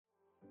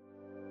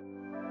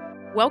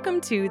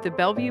Welcome to the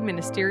Bellevue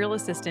Ministerial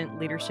Assistant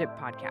Leadership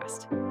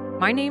Podcast.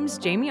 My name's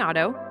Jamie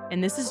Otto,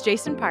 and this is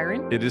Jason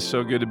Pyron. It is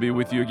so good to be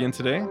with you again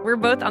today. We're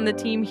both on the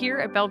team here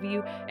at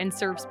Bellevue and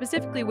serve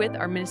specifically with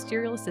our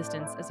ministerial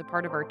assistants as a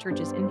part of our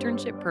church's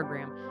internship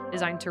program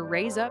designed to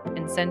raise up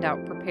and send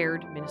out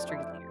prepared ministry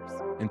leaders.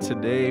 And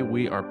today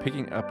we are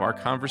picking up our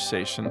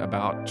conversation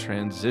about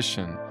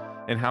transition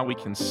and how we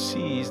can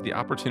seize the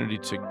opportunity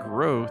to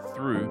grow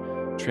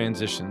through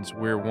transitions.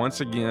 We're once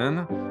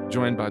again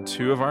joined by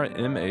two of our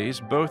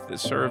MAs, both that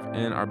serve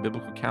in our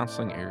biblical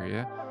counseling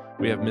area.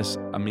 We have Miss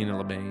Amina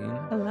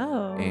Labaine.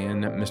 Hello.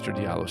 And Mr.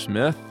 Diallo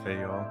Smith. Hey,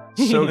 y'all.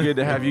 So good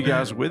to have you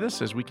guys with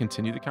us as we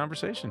continue the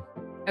conversation.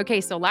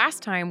 Okay, so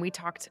last time we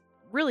talked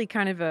really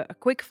kind of a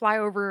quick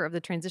flyover of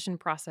the transition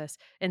process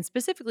and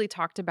specifically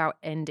talked about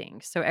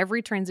endings. So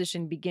every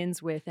transition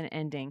begins with an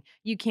ending.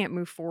 You can't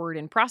move forward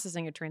in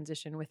processing a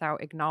transition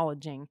without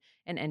acknowledging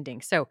an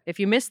ending. So if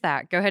you missed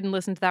that, go ahead and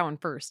listen to that one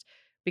first,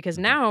 because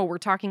now we're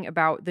talking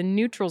about the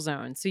neutral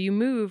zone. So you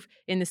move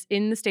in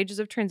the stages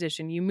of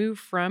transition, you move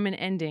from an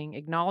ending,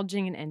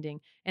 acknowledging an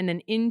ending, and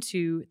then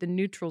into the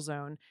neutral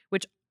zone,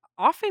 which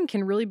often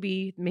can really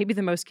be maybe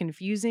the most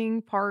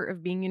confusing part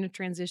of being in a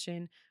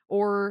transition,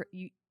 or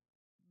you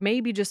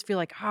maybe just feel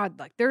like,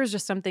 like there is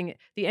just something,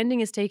 the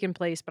ending has taken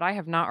place, but I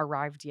have not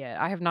arrived yet.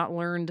 I have not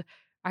learned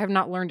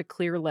a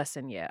clear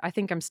lesson yet. I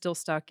think I'm still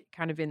stuck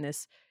kind of in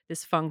this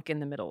funk in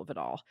the middle of it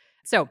all.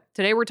 So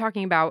today we're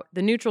talking about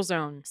the neutral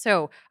zone.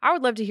 So I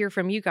would love to hear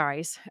from you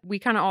guys. We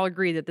kind of all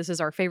agree that this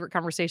is our favorite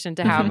conversation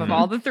to have of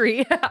all the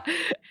three.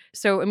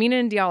 So Amina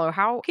and Diallo,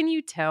 how can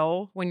you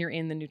tell when you're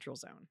in the neutral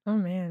zone? Oh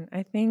man,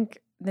 I think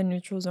the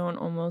neutral zone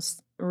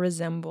almost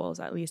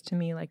resembles, at least to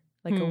me, like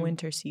a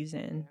winter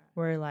season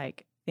where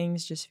like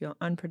things just feel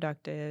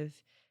unproductive.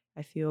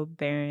 I feel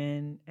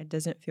barren. It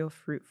doesn't feel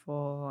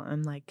fruitful.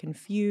 I'm like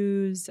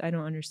confused. I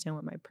don't understand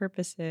what my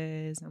purpose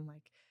is. I'm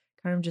like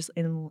kind of just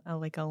in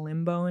like a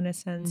limbo in a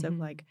sense of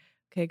like,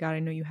 okay, God, I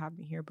know you have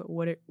me here, but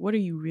what are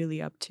you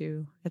really up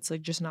to? It's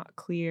like just not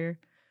clear.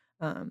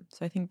 So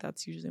I think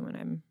that's usually when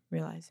I'm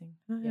realizing,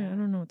 I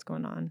don't know what's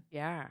going on.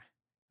 Yeah.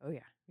 Oh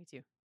yeah, me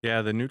too.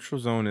 Yeah, the neutral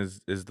zone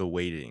is the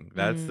waiting.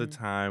 That's the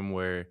time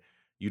where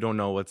you don't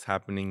know what's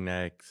happening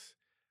next.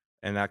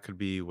 And that could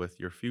be with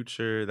your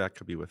future, that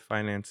could be with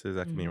finances,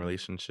 that could be in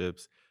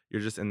relationships.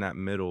 You're just in that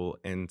middle.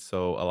 And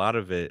so a lot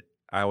of it,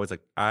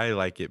 I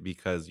like it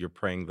because you're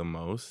praying the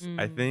most,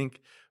 I think,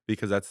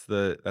 because that's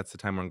the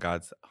time when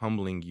God's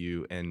humbling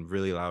you and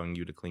really allowing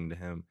you to cling to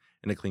him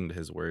and to cling to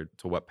his word,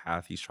 to what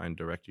path he's trying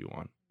to direct you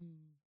on.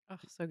 Oh,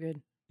 so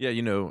good. Yeah,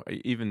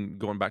 even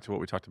going back to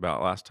what we talked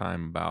about last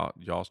time about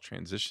y'all's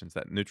transitions,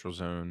 that neutral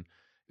zone,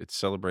 it's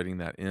celebrating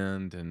that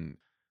end and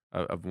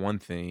of one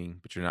thing,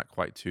 but you're not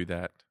quite to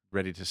that,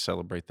 ready to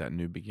celebrate that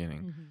new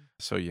beginning.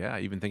 So yeah,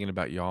 even thinking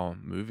about y'all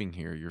moving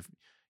here,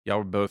 y'all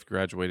were both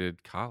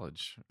graduated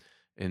college,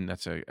 and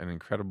that's an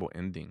incredible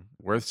ending,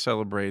 worth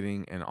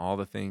celebrating, and all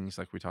the things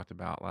like we talked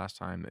about last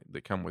time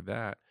that come with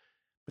that.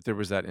 But there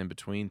was that in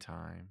between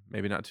time,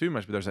 maybe not too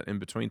much, but there's that in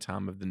between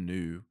time of the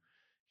new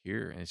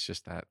here, and it's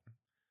just that.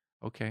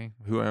 Okay,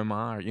 who am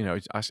I?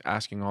 It's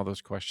asking all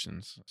those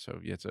questions. So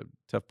yeah, it's a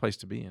tough place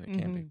to be in. It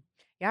can be.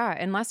 Yeah.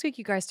 And last week,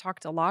 you guys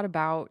talked a lot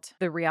about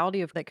the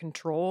reality of that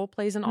control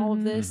plays in all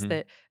of this. Mhm.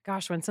 That,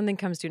 gosh, when something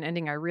comes to an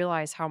ending, I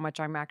realize how much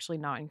I'm actually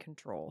not in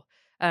control,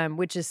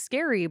 which is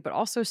scary, but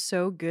also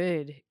so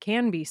good,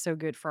 can be so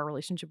good for our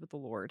relationship with the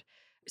Lord.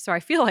 So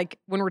I feel like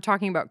when we're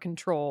talking about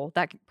control,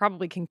 that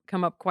probably can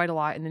come up quite a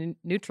lot in the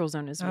neutral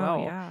zone as Oh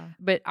well. yeah.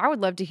 But I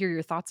would love to hear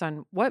your thoughts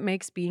on what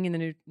makes being in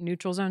the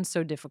neutral zone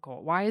so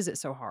difficult. Why is it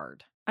so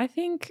hard? I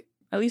think,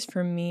 at least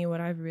for me,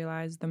 what I've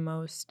realized the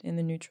most in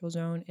the neutral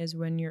zone is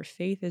when your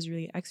faith is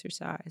really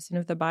exercised. And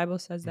if the Bible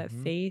says that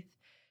faith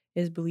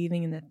is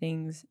believing in the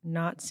things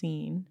not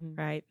seen,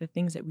 right? The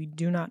things that we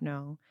do not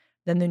know,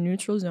 then the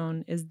neutral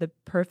zone is the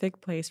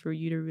perfect place for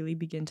you to really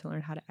begin to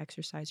learn how to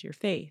exercise your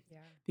faith. Yeah.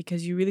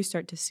 Because you really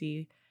start to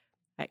see,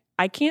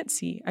 I can't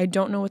see. I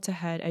don't know what's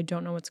ahead. I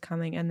don't know what's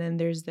coming. And then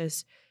there's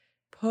this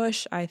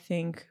push, I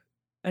think,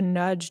 a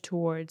nudge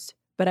towards,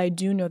 but I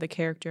do know the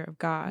character of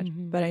God,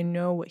 but I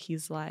know what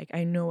he's like.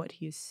 I know what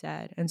he's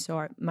said. And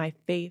so my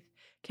faith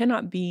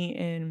cannot be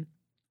in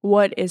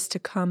what is to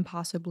come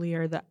possibly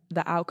or the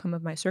outcome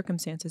of my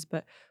circumstances,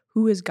 but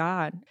who is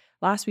God?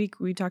 Last week,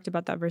 we talked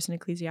about that verse in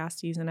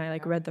Ecclesiastes, and I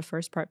read the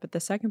first part, but the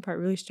second part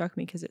really struck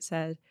me because it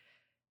said,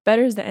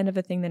 better is the end of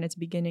a thing than its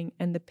beginning,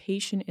 and the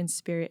patient in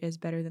spirit is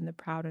better than the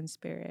proud in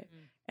spirit.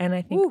 And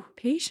I think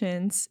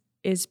patience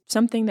is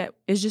something that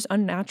is just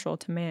unnatural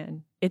to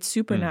man. It's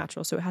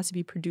supernatural, so it has to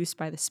be produced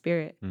by the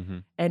Spirit.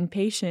 And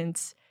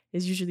patience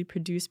is usually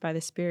produced by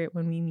the Spirit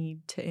when we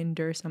need to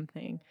endure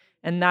something.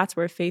 And that's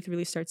where faith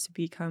really starts to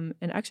become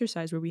an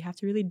exercise where we have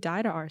to really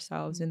die to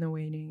ourselves in the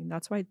waiting. And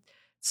that's why it's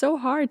so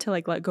hard to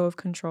like let go of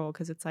control,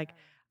 because it's like,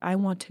 I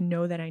want to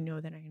know that I know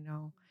that I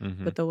know.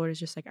 But the Lord is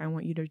just like, I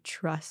want you to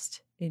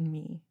trust in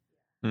me.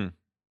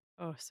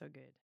 Oh, so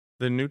good.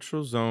 The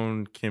neutral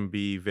zone can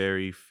be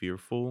very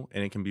fearful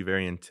and it can be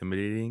very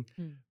intimidating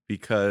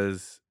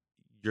because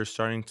you're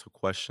starting to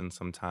question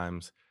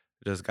sometimes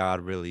does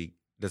God really,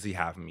 does he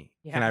have me?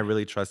 Can I Yeah.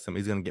 really trust him?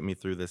 He's going to get me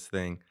through this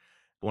thing.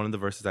 One of the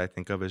verses I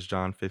think of is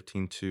John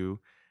 15:2,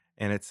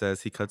 and it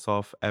says, he cuts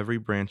off every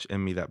branch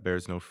in me that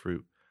bears no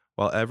fruit,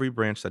 while every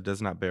branch that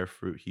does not bear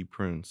fruit, he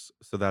prunes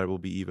so that it will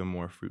be even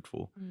more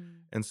fruitful. Mm.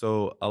 And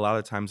so a lot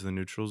of times in the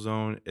neutral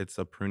zone, it's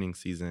a pruning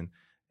season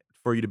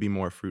for you to be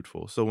more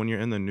fruitful. So when you're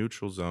in the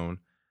neutral zone,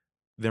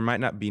 there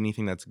might not be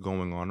anything that's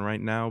going on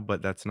right now,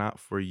 but that's not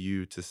for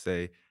you to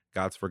say,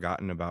 God's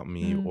forgotten about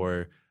me, Mm.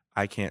 or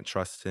I can't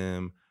trust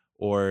him,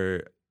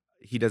 or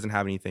he doesn't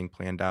have anything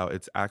planned out.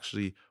 It's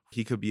actually,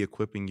 he could be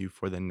equipping you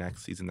for the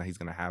next season that he's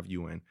going to have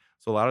you in.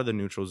 So a lot of the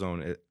neutral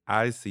zone,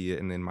 I see it,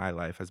 and in my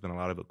life has been a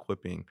lot of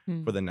equipping for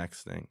Mm. the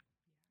next thing.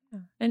 Yeah.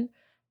 And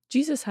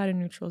Jesus had a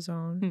neutral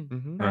zone,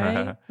 Mm.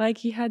 right? Like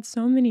he had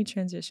so many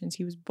transitions.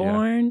 He was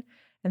born,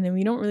 and then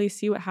we don't really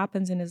see what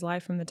happens in his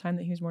life from the time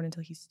that he was born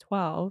until he's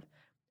 12.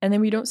 And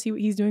then we don't see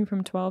what he's doing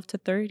from 12 to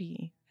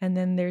 30. And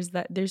then there's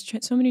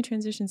so many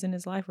transitions in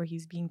his life where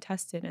he's being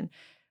tested.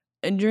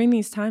 And during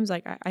these times,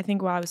 like I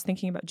think while I was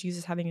thinking about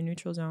Jesus having a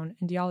neutral zone,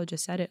 and Diallo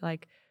just said it,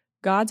 like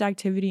God's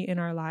activity in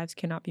our lives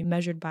cannot be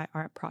measured by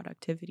our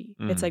productivity.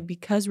 It's like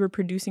because we're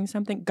producing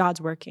something,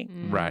 God's working.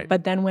 Mm. Right.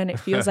 But then when it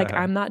feels like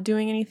I'm not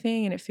doing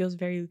anything and it feels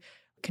very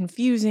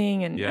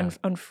confusing and Yeah.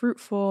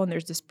 unfruitful, and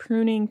there's this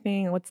pruning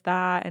thing, and what's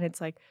that? And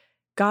it's like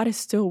God is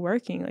still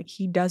working, like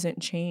he doesn't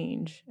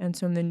change. And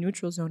so in the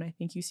neutral zone, I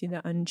think you see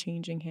the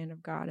unchanging hand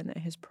of God, and that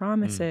his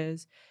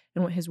promises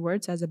and what his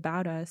word says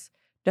about us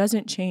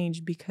doesn't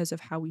change because of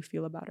how we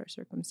feel about our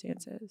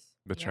circumstances.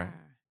 That's right.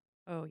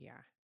 Yeah. Oh, yeah.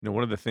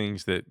 One of the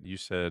things that you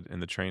said in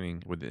the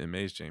training with the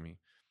MAs, Jamie,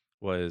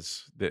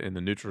 was that in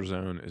the neutral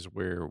zone is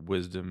where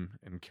wisdom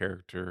and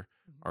character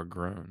are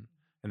grown.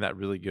 And that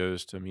really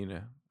goes to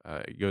Amina.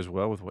 It goes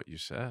well with what you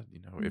said.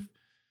 If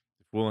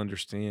we'll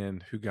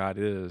understand who God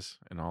is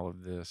in all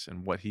of this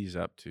and what he's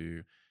up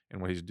to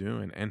and what he's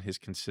doing and his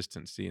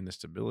consistency and the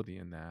stability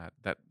in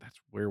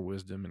that's where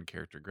wisdom and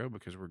character grow,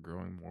 because we're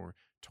growing more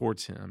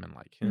towards him and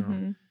like him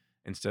Mhm.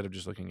 instead of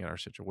just looking at our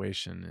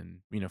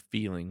situation and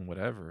feeling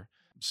whatever.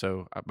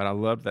 So, but I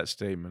love that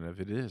statement of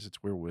it's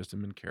where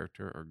wisdom and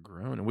character are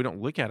grown, and we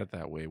don't look at it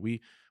that way. We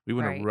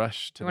want Right. to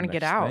rush to We the wanna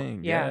get next out.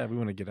 thing. Yeah. We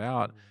want to get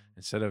out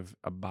instead of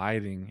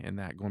abiding in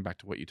that. Going back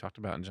to what you talked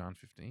about in John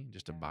 15,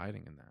 just Yeah.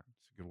 abiding in that.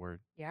 It's a good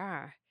word.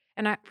 Yeah.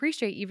 And I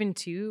appreciate even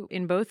too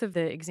in both of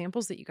the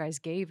examples that you guys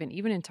gave, and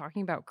even in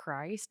talking about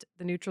Christ,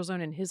 the neutral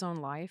zone in his own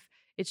life,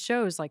 it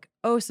shows like,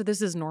 oh, so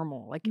this is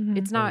normal. Like Mhm.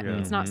 it's Oh, not yeah.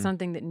 it's not Mhm.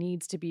 something that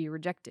needs to be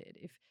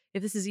rejected.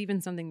 If this is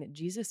even something that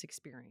Jesus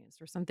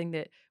experienced or something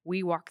that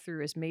we walk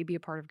through as maybe a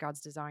part of God's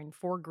design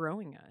for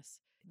growing us,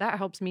 that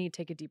helps me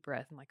take a deep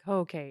breath and like, oh,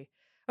 okay.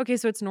 Okay,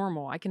 so it's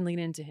normal. I can lean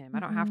into him. I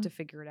don't have to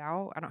figure it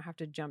out. I don't have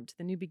to jump to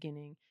the new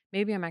beginning.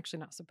 Maybe I'm actually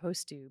not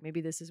supposed to.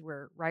 Maybe this is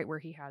right where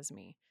he has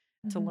me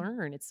to Mhm.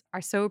 learn. I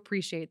so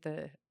appreciate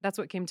that's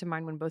what came to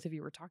mind when both of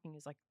you were talking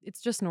is like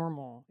it's just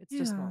normal. It's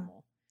just Yeah.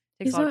 normal.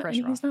 Takes a lot of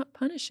pressure He's off. not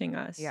punishing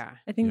us. Yeah.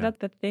 I think Yeah. that's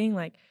the thing.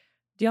 Like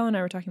Diallo and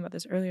I were talking about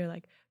this earlier.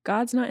 Like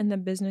God's not in the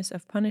business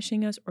of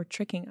punishing us or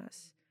tricking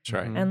us. That's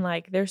right. Mhm. And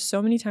like there's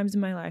so many times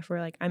in my life where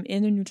like I'm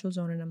in a neutral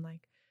zone and I'm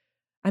like,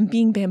 I'm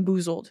being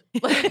bamboozled.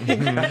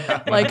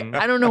 Like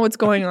I don't know what's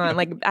going on.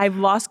 Like I've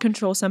lost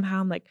control somehow.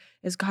 I'm like,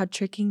 is God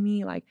tricking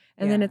me? Like,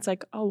 and then Yeah. it's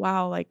like, oh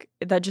wow, like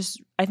that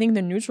just I think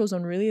the neutral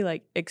zone really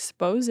like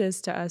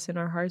exposes to us in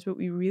our hearts what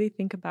we really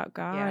think about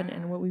God Yeah.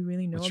 and what we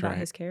really know That's about right.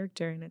 his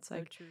character. And it's So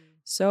like true.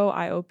 so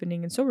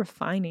eye-opening and so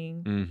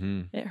refining.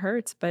 Mm-hmm. It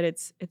hurts, but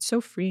it's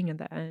so freeing at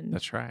the end.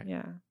 That's right.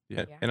 Yeah.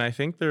 Yeah. Yeah. And I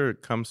think there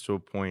comes to a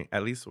point,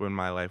 at least in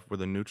my life, where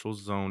the neutral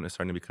zone is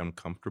starting to become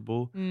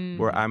comfortable,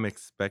 where Mm. I'm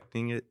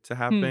expecting it to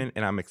happen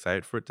and I'm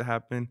excited for it to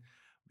happen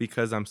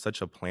because I'm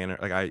such a planner.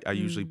 Like I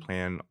usually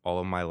plan all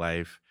of my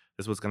life.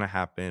 This is what's gonna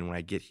happen. When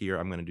I get here,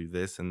 I'm gonna do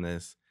this and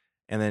this.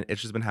 And then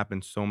it's just been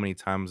happening so many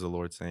times, the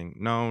Lord saying,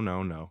 no,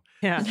 no, no.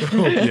 Yeah.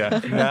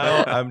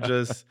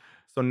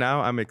 So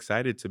now I'm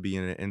excited to be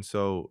in it. And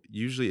so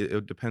usually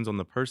it depends on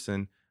the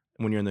person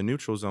when you're in the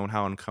neutral zone,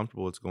 how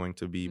uncomfortable it's going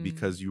to be,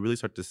 because you really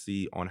start to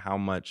see on how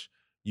much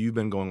you've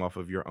been going off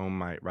of your own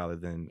might rather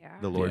than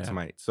the Yeah. Lord's Yeah.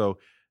 might. So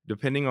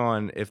depending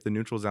on if the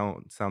neutral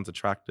zone sounds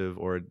attractive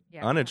or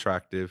Yeah.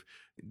 unattractive,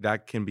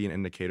 that can be an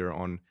indicator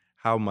on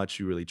how much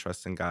you really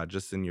trust in God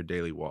just in your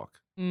daily walk.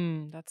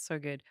 That's so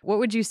good. What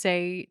would you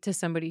say to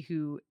somebody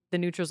who the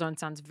neutral zone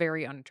sounds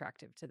very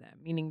unattractive to them?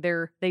 Meaning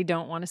they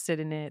don't want to sit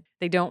in it.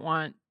 They don't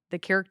want the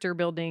character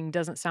building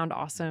doesn't sound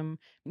awesome.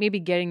 Maybe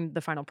getting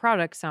the final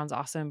product sounds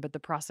awesome, but the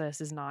process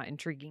is not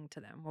intriguing to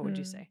them. What would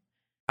you Mm. say?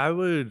 I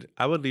would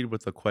lead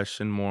with a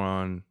question more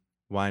on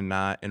why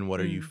not and what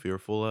are you Mm.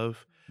 fearful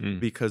of? Mm.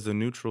 Because the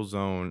neutral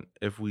zone,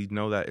 if we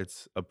know that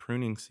it's a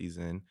pruning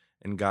season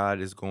and God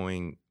is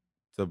going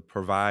to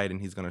provide and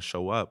he's going to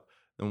show up,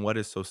 then what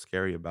is so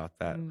scary about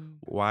that? Mm.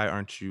 Why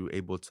aren't you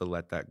able to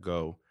let that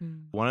go?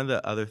 Mm. One of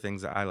the other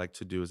things that I like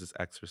to do is this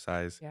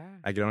exercise. Yeah.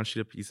 I get on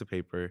a piece of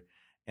paper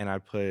and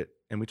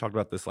and we talked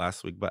about this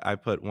last week, but I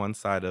put one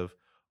side of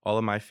all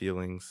of my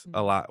feelings,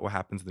 a lot what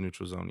happens in the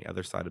neutral zone, the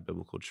other side of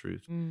biblical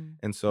truth. Mm.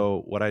 And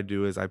so what I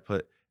do is I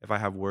put If I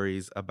have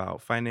worries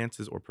about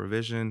finances or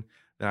provision,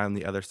 then on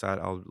the other side,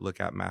 I'll look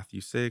at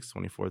Matthew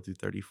 6:24 through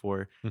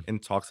 34, Mm.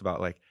 and talks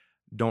about like,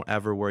 don't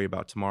ever worry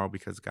about tomorrow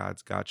because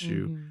God's got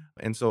you. Mhm.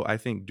 And so I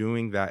think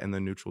doing that in the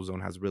neutral zone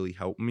has really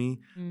helped me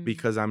Mm.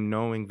 because I'm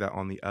knowing that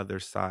on the other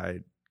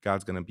side,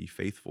 God's going to be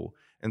faithful.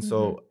 And Mhm.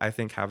 so I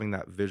think having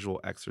that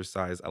visual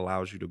exercise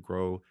allows you to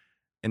grow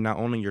in not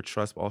only your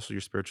trust, but also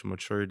your spiritual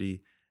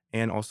maturity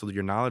and also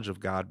your knowledge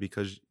of God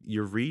because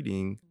you're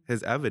reading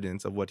his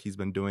evidence of what he's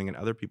been doing in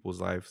other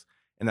people's lives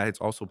and that it's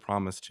also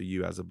promised to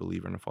you as a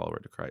believer and a follower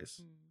to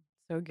Christ. Mm.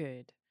 So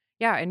good.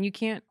 Yeah, and you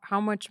can't how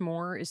much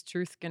more is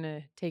truth going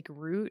to take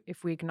root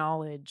if we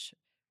acknowledge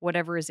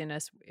whatever is in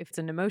us, if it's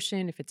an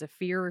emotion, if it's a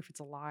fear, if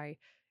it's a lie.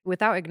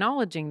 Without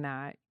acknowledging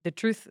that, the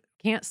truth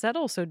can't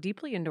settle so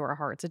deeply into our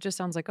hearts. It just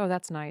sounds like, "Oh,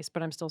 that's nice,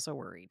 but I'm still so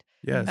worried."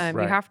 Yes. You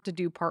Right. have to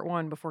do part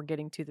 1 before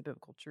getting to the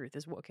biblical truth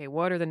is, okay,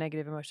 what are the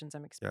negative emotions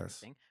I'm Yes.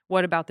 experiencing?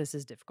 What about this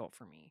is difficult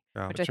for me?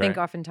 Yeah. Which I That's think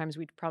right. oftentimes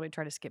we'd probably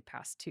try to skip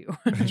past too.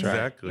 That's right.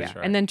 Exactly. Yeah. That's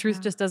right. And then truth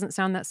Yeah. just doesn't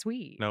sound that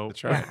sweet. No.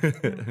 That's right.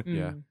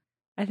 Yeah. Mm.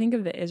 I think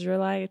of the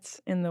Israelites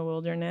in the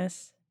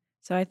wilderness.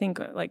 So I think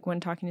like when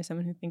talking to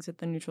someone who thinks that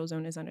the neutral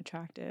zone is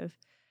unattractive,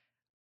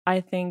 I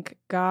think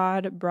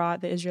God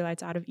brought the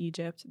Israelites out of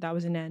Egypt. That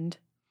was an end.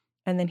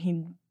 And then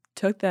he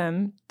took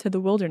them to the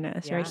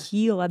wilderness, right? Yeah.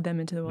 He led them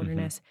into the Mhm.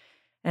 wilderness.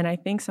 And I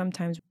think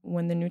sometimes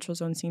when the neutral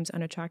zone seems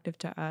unattractive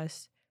to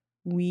us,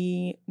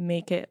 we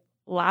make it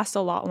last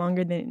a lot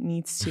longer than it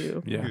needs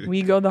to. Yeah.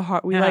 We go the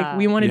hard we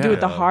want to do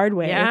it the Yeah. hard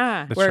way.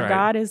 Yeah. That's Where right.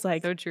 God is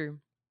like, So true.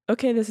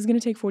 okay, this is going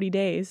to take 40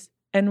 days.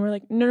 And we're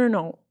like,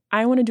 no.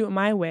 I want to do it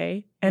my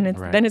way. And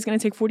Right. then it's going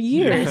to take 40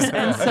 years.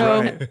 Yeah. And so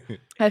Right.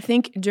 I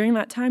think during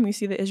that time, we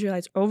see the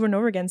Israelites over and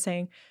over again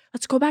saying,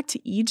 let's go back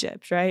to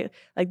Egypt, right?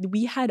 Like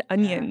we had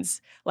onions,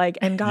 like,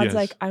 and God's Yes.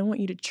 like, I want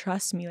you to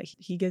trust me. Like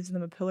he gives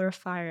them a pillar of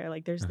fire.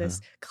 Like there's Uh-huh.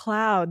 this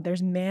cloud,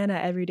 there's manna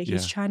every day.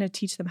 He's Yeah. trying to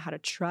teach them how to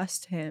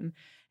trust him.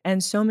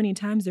 And so many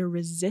times they're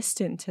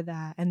resistant to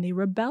that and they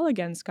rebel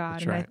against God.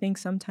 That's And I right. think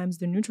sometimes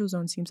the neutral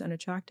zone seems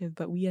unattractive,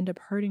 but we end up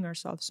hurting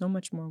ourselves so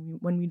much more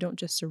when we don't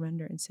just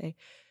surrender and say,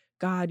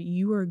 God,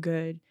 you are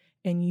good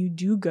and you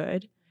do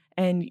good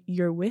and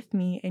you're with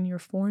me and you're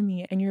for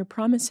me and your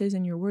promises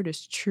and your word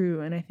is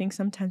true. And I think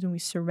sometimes when we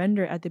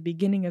surrender at the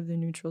beginning of the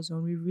neutral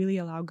zone, we really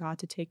allow God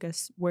to take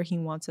us where he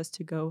wants us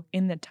to go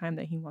in the time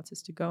that he wants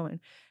us to go in.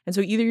 And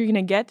so either you're going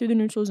to get through the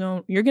neutral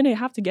zone, you're going to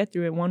have to get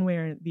through it one way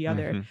or the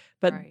other. Mhm.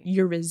 But Right.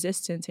 your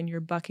resistance and your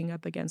bucking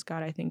up against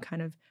God, I think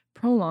kind of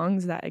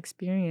prolongs that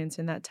experience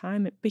and that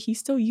time. But he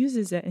still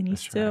uses it and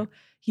That's right.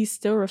 he's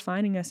still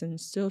refining us and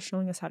still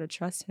showing us how to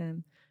trust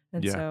him.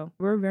 And Yeah. so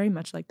we're very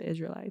much like the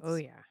Israelites. Oh,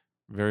 yeah.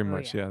 Very Oh,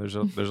 much. yeah.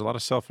 Yeah. There's a lot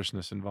of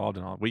selfishness involved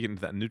in all. We get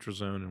into that neutral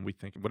zone and we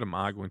think, what am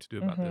I going to do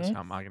about this? Mhm. How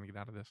am I going to get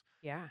out of this?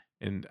 Yeah.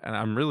 And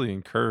I'm really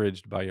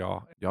encouraged by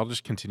y'all. Y'all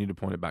just continue to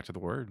point it back to the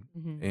word.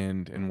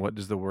 Mhm. And what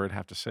does the word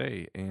have to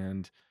say?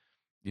 And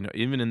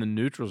even in the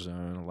neutral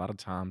zone, a lot of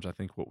times I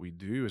think what we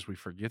do is we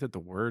forget that the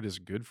word is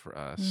good for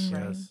us. Mhm.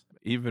 Yes.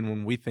 Even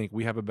when we think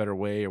we have a better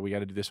way or we got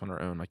to do this on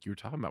our own, like you were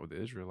talking about with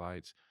the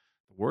Israelites,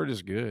 the word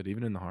is good,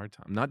 even in the hard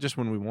time. Not just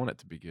when we want it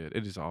to be good,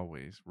 it is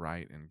always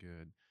right and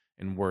good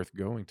and worth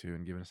going to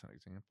and giving us an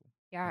example.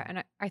 Yeah.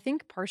 And I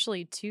think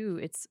partially too,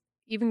 it's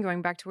even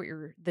going back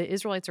to the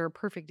Israelites are a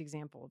perfect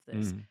example of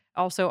this. Mm.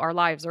 Also, our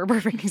lives are a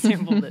perfect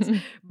example of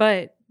this.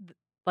 But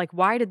like,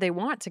 why did they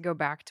want to go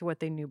back to what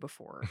they knew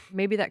before?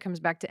 Maybe that comes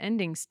back to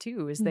endings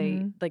too, is they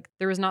Mhm. like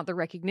there was not the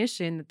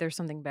recognition that there's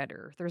something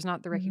better. There's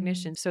not the Mhm.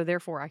 recognition. So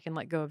therefore I can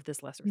let go of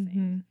this lesser thing.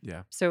 Mhm.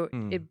 Yeah. So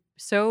Mm.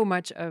 so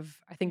much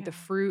of I think the Yeah.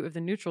 fruit of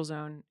the neutral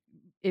zone,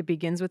 it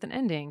begins with an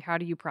ending. How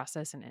do you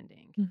process an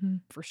ending?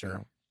 Mhm. For Yeah.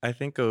 sure. I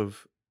think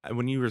of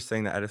when you were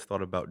saying that, I just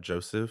thought about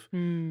Joseph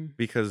Mm.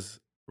 because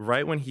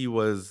right when he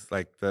was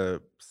like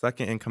the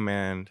second in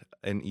command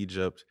in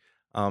Egypt,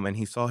 and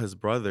he saw his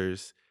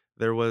brothers,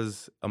 there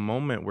was a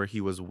moment where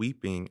he was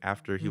weeping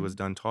after he was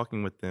done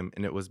talking with them.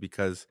 And it was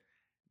because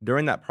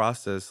during that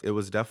process, it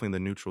was definitely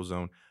the neutral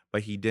zone,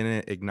 but he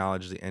didn't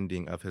acknowledge the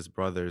ending of his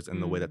brothers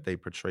and the way that they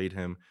portrayed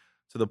him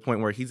to the point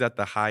where he's at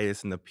the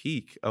highest and the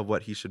peak of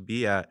what he should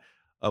be at,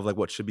 of like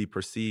what should be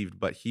perceived,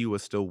 but he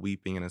was still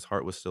weeping and his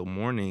heart was still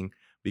mourning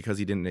because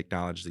he didn't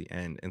acknowledge the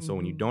end. And so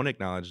when you Mhm. don't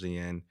acknowledge the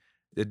end,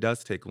 it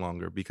does take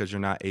longer because you're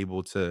not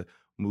able to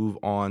move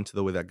on to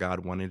the way that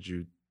God wanted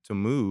you to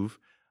move.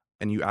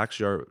 And you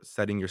actually are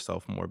setting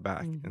yourself more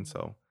back. And Mhm.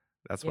 so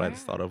that's what I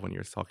just thought Yeah. of when you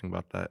were talking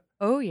about that.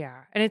 Oh,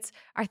 yeah. And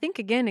I think,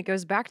 again, it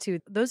goes back to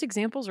those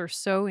examples are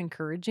so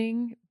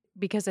encouraging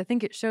because I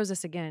think it shows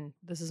us, again,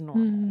 this is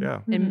normal. Mhm.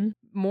 Yeah. And Mhm.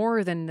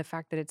 more than the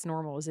fact that it's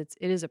normal is it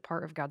is a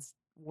part of God's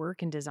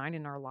work and design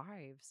in our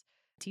lives,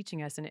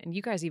 teaching us. And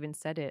you guys even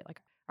said it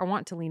like, I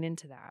want to lean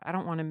into that. I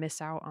don't want to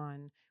miss out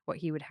on what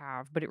he would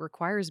have, but it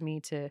requires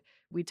me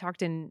we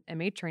talked in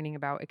MA training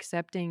about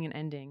accepting and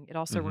ending. It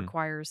also Mhm.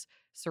 requires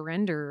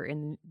surrender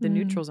in the Mhm.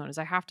 neutral zone is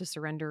I have to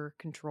surrender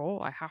control.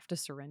 I have to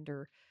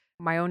surrender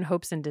my own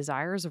hopes and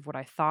desires of what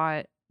I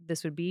thought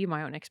this would be,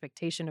 my own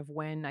expectation of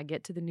when I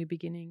get to the new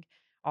beginning,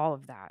 all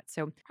of that.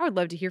 So I would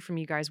love to hear from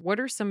you guys. What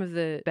are some of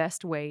the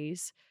best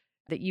ways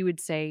that you would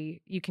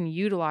say you can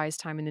utilize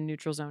time in the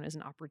neutral zone as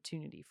an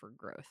opportunity for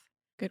growth?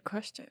 Good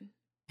question.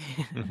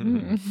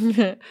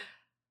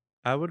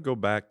 I would go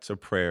back to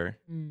prayer.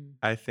 Mm,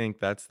 I think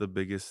that's the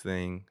biggest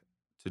thing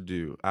to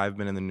do. I've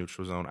been in the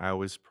neutral zone. I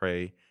always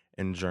pray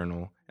and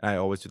journal, and I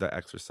always do that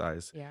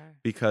exercise yeah.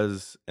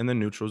 because in the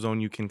neutral zone,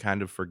 you can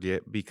kind of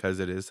forget because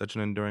it is such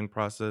an enduring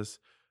process.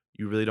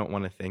 You really don't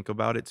want to think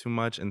about it too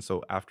much. And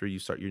so after you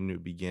start your new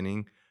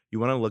beginning, you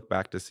want to look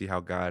back to see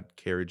how God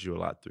carried you a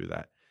lot through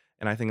that.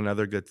 And I think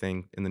another good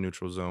thing in the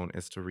neutral zone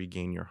is to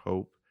regain your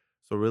hope.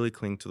 So really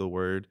cling to the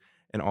word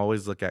and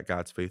always look at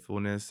God's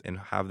faithfulness and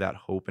have that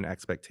hope and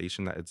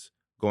expectation that it's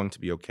going to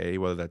be okay,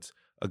 whether that's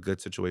a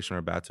good situation or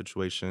a bad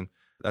situation.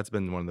 That's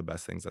been one of the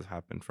best things that's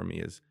happened for me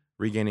is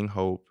regaining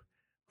hope,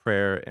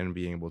 prayer, and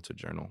being able to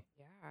journal.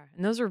 Yeah.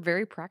 And those are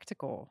very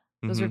practical.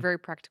 Those are Mhm. very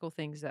practical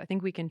things that I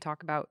think we can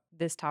talk about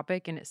this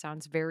topic and it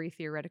sounds very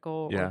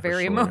theoretical or Yeah, for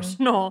very sure.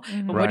 emotional.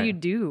 But what do you Right.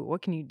 do?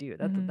 What can you do?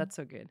 Mhm. That's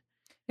so good.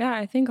 Yeah,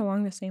 I think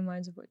along the same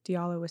lines of what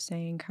Diallo was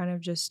saying, kind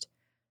of just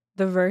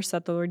the verse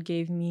that the Lord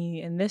gave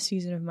me in this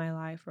season of my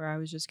life where I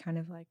was just kind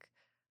of like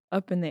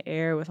up in the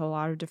air with a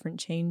lot of different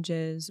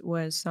changes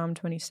was Psalm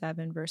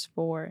 27, verse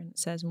 4. And it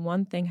says,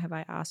 "One thing have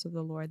I asked of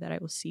the Lord that I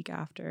will seek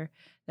after,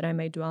 that I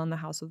may dwell in the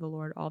house of the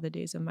Lord all the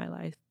days of my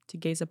life, to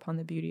gaze upon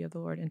the beauty of the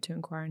Lord and to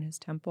inquire in his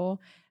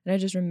temple." And I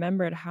just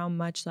remembered how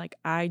much like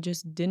I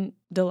just didn't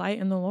delight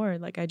in the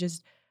Lord. Like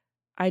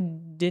I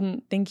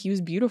didn't think he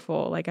was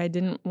beautiful. Like I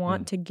didn't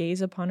want to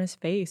gaze upon his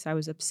face. I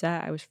was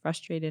upset. I was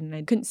frustrated and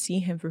I couldn't see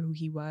him for who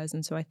he was.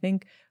 And so I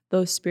think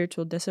those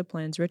spiritual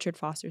disciplines, Richard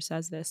Foster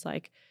says this,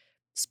 like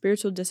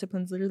spiritual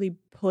disciplines literally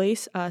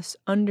place us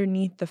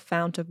underneath the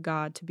fount of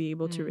God to be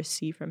able to Mm.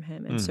 receive from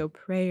him. And Mm. so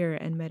prayer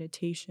and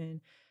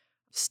meditation,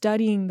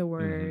 studying the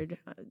word,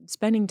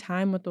 spending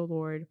time with the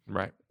Lord,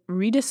 Right.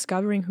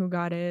 rediscovering who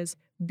God is,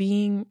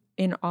 being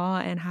in awe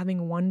and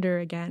having wonder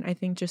again. I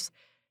think just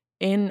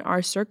in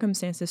our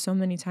circumstances, so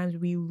many times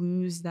we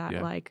lose that,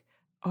 Yeah. like,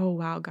 oh,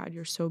 wow, God,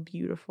 you're so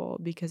beautiful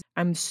because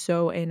I'm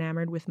so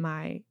enamored with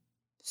my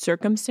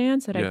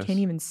circumstance that I can't Yes.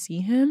 even see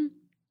him.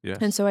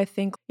 And Yes. so I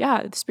think,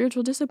 yeah, the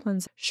spiritual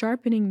disciplines,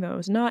 sharpening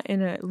those, not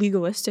in a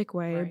legalistic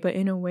way, Right. but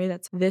in a way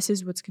that's this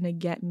is what's going to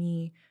get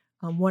me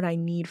what I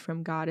need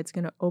from God. It's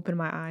going to open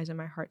my eyes and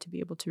my heart to be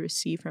able to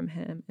receive from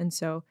him. And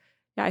so,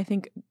 yeah, I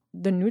think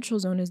the neutral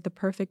zone is the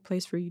perfect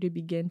place for you to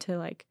begin to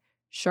like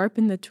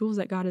sharpen the tools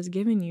that God has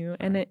given you.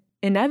 And Right. it,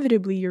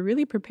 inevitably, you're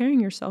really preparing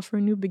yourself for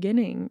a new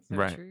beginning. So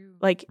Right. true.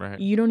 Like Right.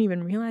 you don't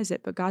even realize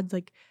it, but God's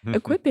like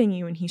equipping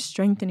you and he's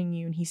strengthening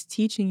you and he's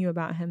teaching you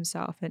about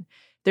himself. And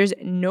there's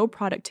no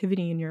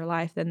productivity in your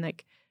life than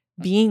like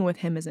being with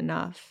him is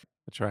enough.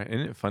 That's right.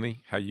 Isn't it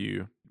funny how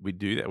we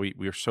do that?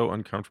 We are so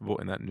uncomfortable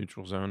in that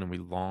neutral zone and we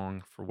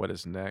long for what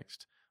is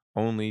next,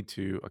 only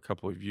to a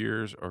couple of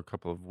years or a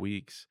couple of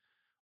weeks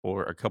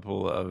or a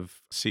couple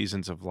of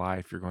seasons of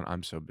life, you're going,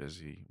 I'm so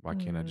busy. Why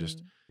can't I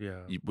just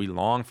Yeah. we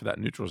long for that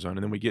neutral zone,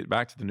 and then we get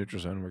back to the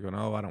neutral zone, and we're going,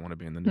 "Oh, I don't want to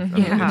be in the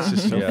neutral." I mean, it's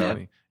just so Yeah.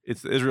 funny.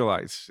 It's the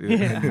Israelites;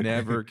 Yeah. they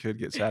never could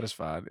get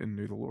satisfied, and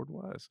knew the Lord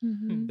was.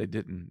 Mhm. They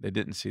didn't. They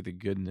didn't see the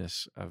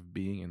goodness of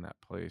being in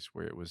that place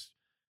where it was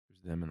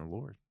them and the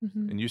Lord.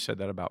 Mhm. And you said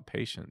that about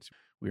patience.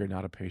 We are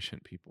not a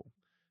patient people,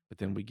 but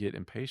then we get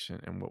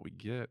impatient, and what we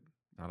get,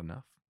 not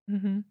enough.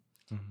 Mhm.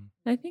 Mhm.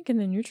 I think in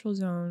the neutral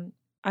zone,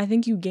 I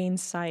think you gain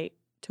sight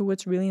to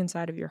what's really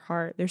inside of your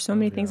heart. There's so Oh,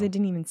 many things I yeah.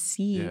 didn't even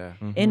see Yeah.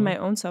 in Mhm. my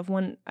own self.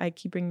 When I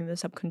keep bringing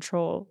this up,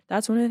 control.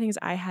 That's one of the things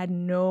I had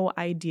no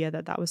idea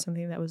that that was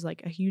something that was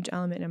like a huge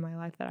element in my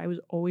life that I was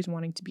always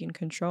wanting to be in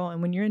control.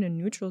 And when you're in a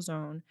neutral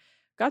zone,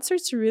 God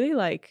starts to really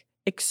like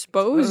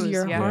expose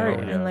your Yeah. heart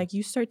Oh, and yeah. like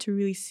you start to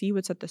really see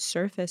what's at the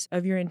surface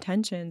of your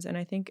intentions. And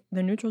I think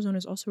the neutral zone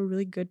is also a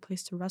really good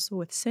place to wrestle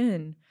with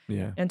sin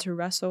Yeah. and to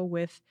wrestle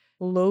with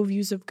low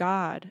views of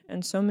God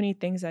and so many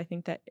things I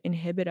think that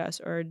inhibit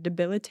us or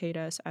debilitate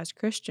us as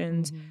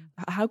Christians. Mhm.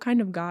 How kind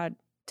of God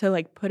to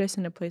like put us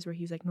in a place where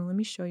he's like, no, let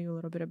me show you a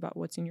little bit about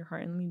what's in your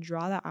heart and let me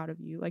draw that out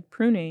of you, like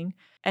pruning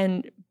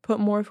and put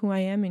more of who I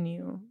am in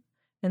you.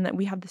 And that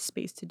we have the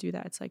space to do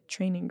that. It's like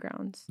training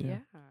grounds. Yeah.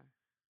 Yeah.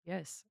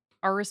 Yes.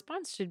 Our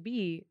response should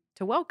be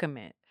to welcome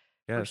it.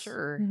 For Yes.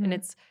 sure. Mhm.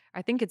 And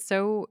I think it's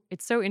so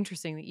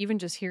interesting that even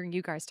just hearing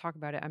you guys talk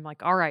about it, I'm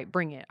like, all right,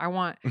 bring it. I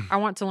want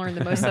to learn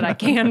the most that I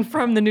can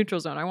from the neutral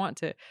zone. I want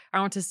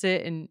to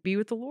sit and be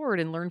with the Lord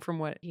and learn from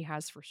what he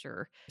has for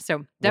sure. So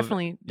Well,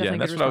 definitely yeah, definitely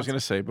and that's good what I was going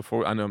response. to say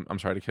before. I know I'm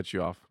sorry to cut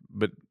you off,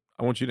 but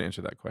I want you to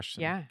answer that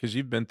question. Yeah. Because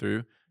you've been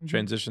through Mhm.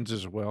 transitions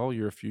as well.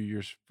 You're a few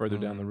years further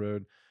down the Mm.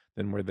 road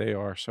than where they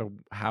are. So,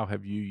 how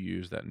have you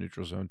used that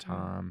neutral zone Mm.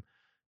 time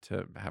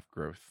to have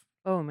growth?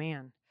 Oh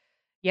man.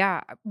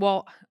 Yeah.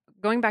 Well,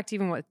 going back to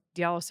even what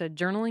Diallo said,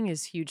 journaling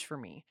is huge for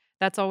me.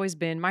 That's always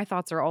been my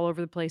thoughts are all over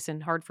the place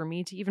and hard for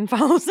me to even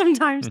follow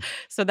sometimes.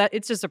 So that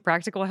it's just a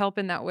practical help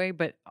in that way.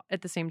 But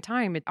at the same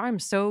time, I'm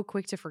so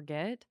quick to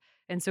forget.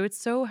 And so it's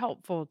so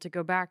helpful to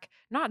go back,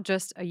 not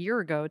just a year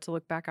ago to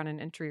look back on an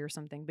entry or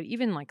something, but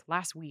even like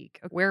last week.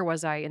 Where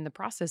was I in the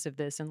process of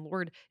this? And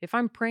Lord, if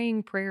I'm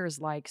praying prayers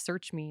like,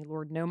 search me,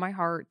 Lord, know my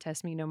heart,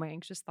 test me, know my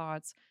anxious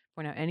thoughts,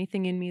 point out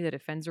anything in me that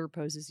offends or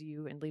opposes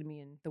you, and lead me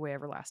in the way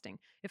everlasting.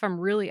 If I'm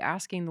really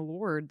asking the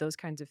Lord those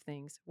kinds of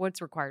things, what's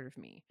required of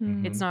me?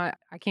 It's Mhm. not,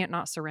 I can't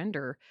not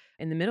surrender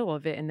in the middle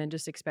of it and then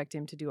just expect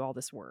Him to do all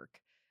this work.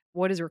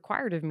 What is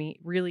required of me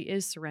really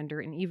is surrender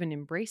and even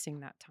embracing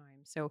that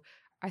time. So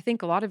I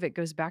think a lot of it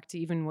goes back to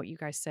even what you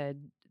guys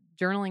said.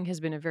 Journaling has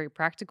been a very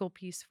practical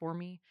piece for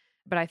me,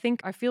 but I think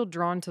I feel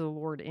drawn to the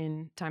Lord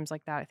in times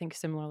like that. I think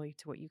similarly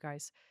to what you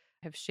guys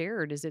have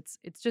shared is it's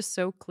just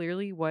so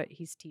clearly what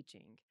He's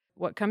teaching.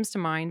 What comes to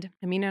mind,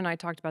 Amina and I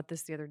talked about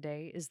this the other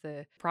day, is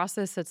the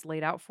process that's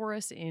laid out for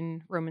us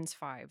in Romans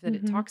 5, that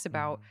it Mhm. talks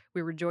about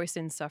we rejoice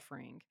in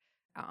suffering.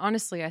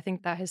 Honestly, I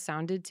think that has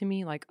sounded to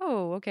me like,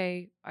 oh,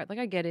 okay,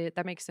 I get it.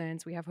 That makes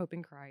sense. We have hope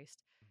in Christ.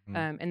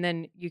 Mhm. And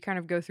then you kind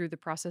of go through the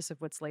process of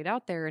what's laid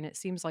out there, and it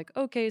seems like,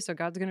 okay, so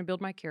God's going to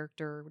build my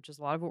character, which is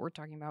a lot of what we're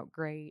talking about.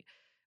 Great.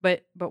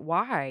 But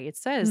why? It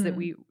says that Mm.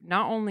 we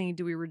not only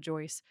do we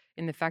rejoice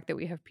in the fact that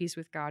we have peace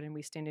with God and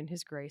we stand in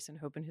His grace and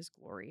hope in His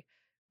glory,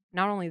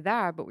 not only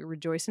that, but we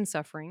rejoice in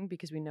suffering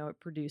because we know it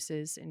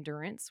produces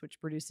endurance, which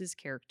produces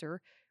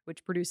character,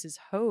 which produces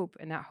hope,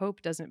 and that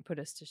hope doesn't put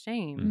us to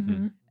shame.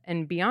 Mhm.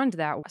 And beyond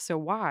that, so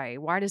why?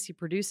 Why does He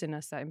produce in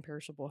us that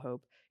imperishable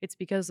hope? It's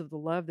because of the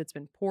love that's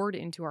been poured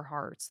into our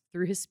hearts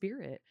through His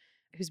Spirit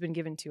who's been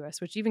given to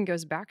us, which even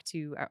goes back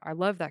to, I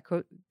love that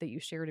quote that you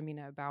shared,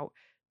 Amina, about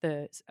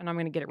and I'm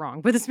going to get it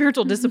wrong, but the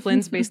spiritual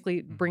disciplines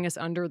basically bring us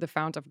under the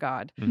fount of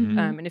God.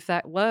 Mhm. And if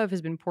that love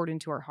has been poured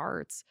into our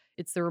hearts,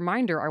 it's the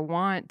reminder I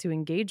want to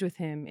engage with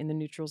Him in the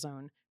neutral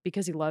zone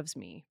because He loves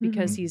me,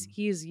 because Mhm.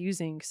 He is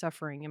using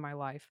suffering in my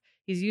life.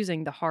 He's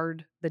using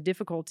the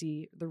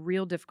difficulty, the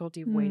real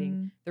difficulty of waiting,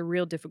 Mm. the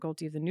real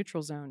difficulty of the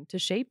neutral zone to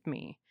shape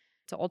me,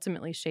 to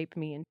ultimately shape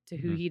me into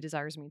who Mhm. He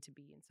desires me to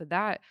be. And so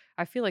that,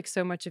 I feel like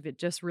so much of it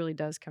just really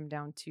does come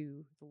down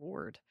to the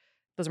Lord.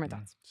 Those are my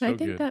thoughts. I So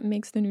think good. that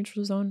makes the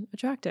neutral zone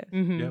attractive.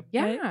 Yep.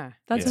 Yeah.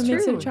 That's it's what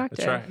makes it true. attractive.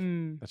 That's right.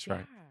 Mm, That's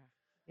right.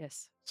 yeah.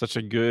 Yes. Such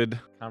a good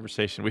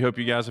conversation. We hope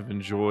you guys have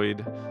enjoyed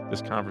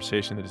this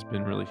conversation that has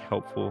been really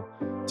helpful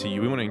to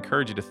you. We want to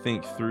encourage you to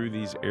think through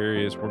these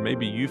areas where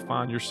maybe you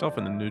find yourself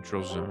in the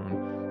neutral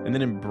zone and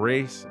then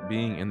embrace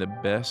being in the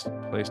best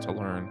place to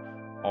learn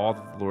all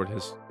that the Lord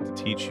has to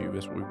teach you,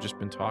 as we've just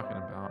been talking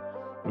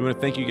about. We want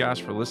to thank you guys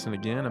for listening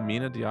again.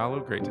 Amina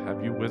Diallo, great to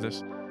have you with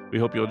us. We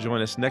hope you'll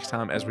join us next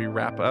time as we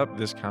wrap up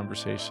this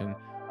conversation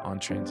on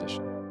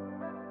transition.